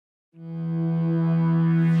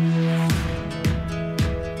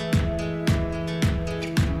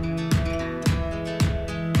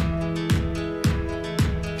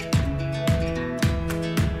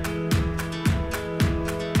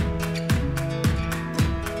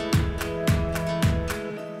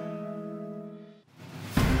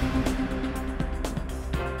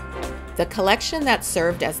The collection that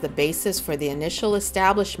served as the basis for the initial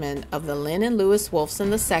establishment of the Lynn and Lewis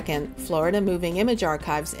Wolfson II Florida Moving Image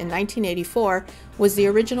Archives in 1984 was the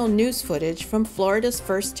original news footage from Florida's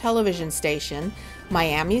first television station,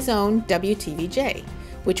 Miami's own WTVJ,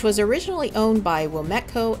 which was originally owned by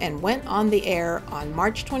Wilmetco and went on the air on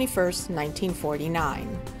March 21,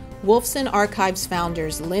 1949. Wolfson Archives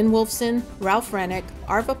founders Lynn Wolfson, Ralph Rennick,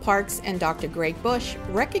 Arva Parks, and Dr. Greg Bush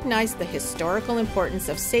recognized the historical importance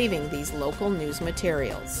of saving these local news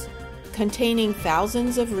materials. Containing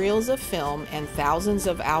thousands of reels of film and thousands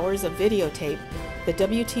of hours of videotape, the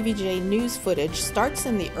WTVJ news footage starts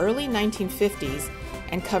in the early 1950s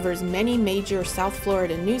and covers many major South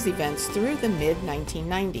Florida news events through the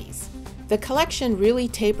mid-1990s. The collection really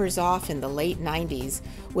tapers off in the late 90s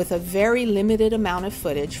with a very limited amount of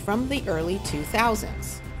footage from the early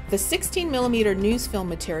 2000s. The 16mm news film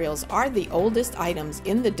materials are the oldest items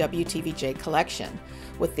in the WTVJ collection,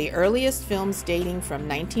 with the earliest films dating from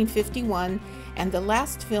 1951 and the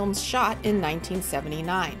last films shot in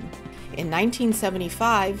 1979. In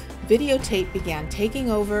 1975, videotape began taking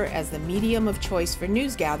over as the medium of choice for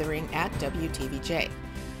news gathering at WTVJ.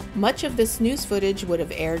 Much of this news footage would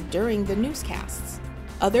have aired during the newscasts.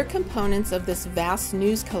 Other components of this vast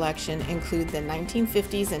news collection include the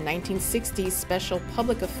 1950s and 1960s special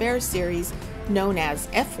public affairs series known as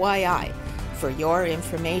FYI, For Your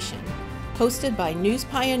Information, hosted by news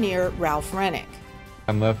pioneer Ralph Rennick.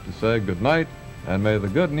 I'm left to say good night, and may the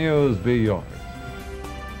good news be yours.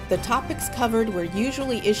 The topics covered were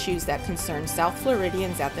usually issues that concerned South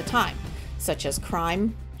Floridians at the time, such as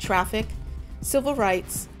crime, traffic, civil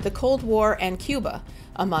rights, the Cold War, and Cuba,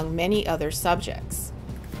 among many other subjects.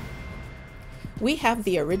 We have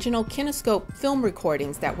the original kinescope film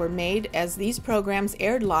recordings that were made as these programs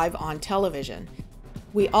aired live on television.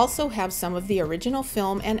 We also have some of the original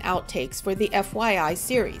film and outtakes for the FYI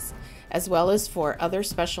series, as well as for other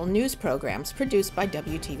special news programs produced by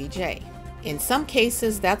WTVJ. In some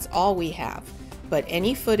cases, that's all we have, but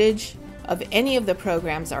any footage of any of the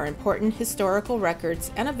programs are important historical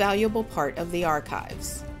records and a valuable part of the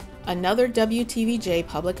archives. Another WTVJ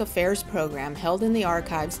public affairs program held in the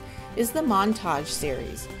archives is the Montage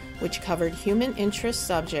series, which covered human interest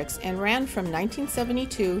subjects and ran from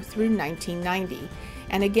 1972 through 1990,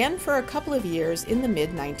 and again for a couple of years in the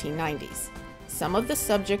mid-1990s. Some of the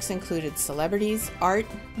subjects included celebrities, art,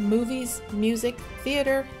 movies, music,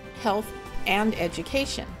 theater, health, and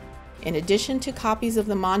education. In addition to copies of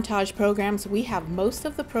the montage programs, we have most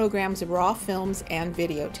of the program's raw films and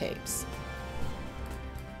videotapes.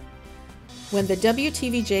 When the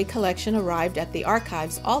WTVJ collection arrived at the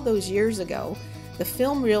archives all those years ago, the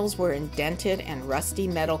film reels were in dented and rusty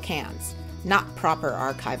metal cans, not proper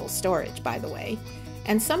archival storage, by the way,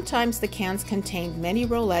 and sometimes the cans contained many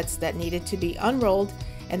rollettes that needed to be unrolled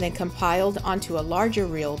and then compiled onto a larger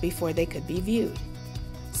reel before they could be viewed.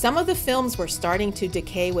 Some of the films were starting to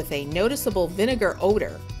decay with a noticeable vinegar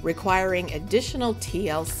odor, requiring additional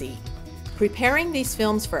TLC. Preparing these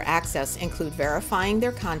films for access include verifying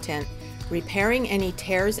their content, repairing any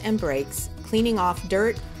tears and breaks, cleaning off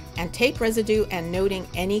dirt and tape residue, and noting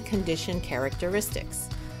any condition characteristics.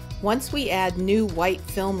 Once we add new white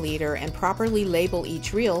film leader and properly label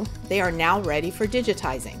each reel, they are now ready for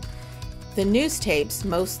digitizing. The news tapes,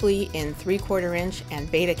 mostly in 3/4 inch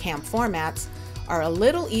and Betacam formats, are a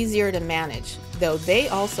little easier to manage, though they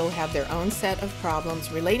also have their own set of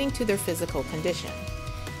problems relating to their physical condition.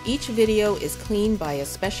 Each video is cleaned by a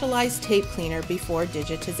specialized tape cleaner before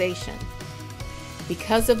digitization.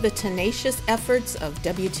 Because of the tenacious efforts of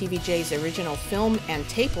WTVJ's original film and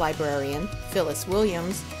tape librarian, Phyllis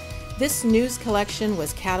Williams, this news collection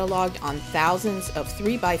was cataloged on thousands of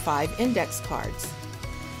 3x5 index cards.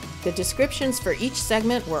 The descriptions for each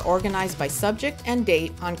segment were organized by subject and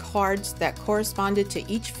date on cards that corresponded to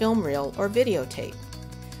each film reel or videotape.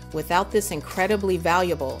 Without this incredibly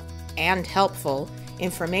valuable and helpful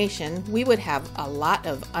information, we would have a lot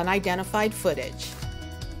of unidentified footage.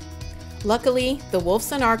 Luckily, the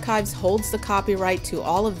Wolfson Archives holds the copyright to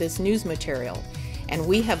all of this news material, and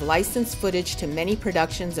we have licensed footage to many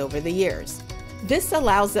productions over the years. This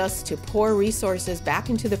allows us to pour resources back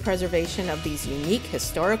into the preservation of these unique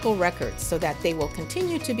historical records so that they will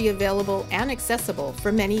continue to be available and accessible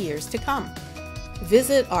for many years to come.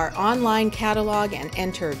 Visit our online catalog and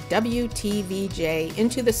enter WTVJ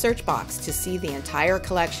into the search box to see the entire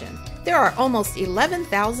collection. There are almost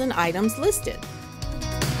 11,000 items listed.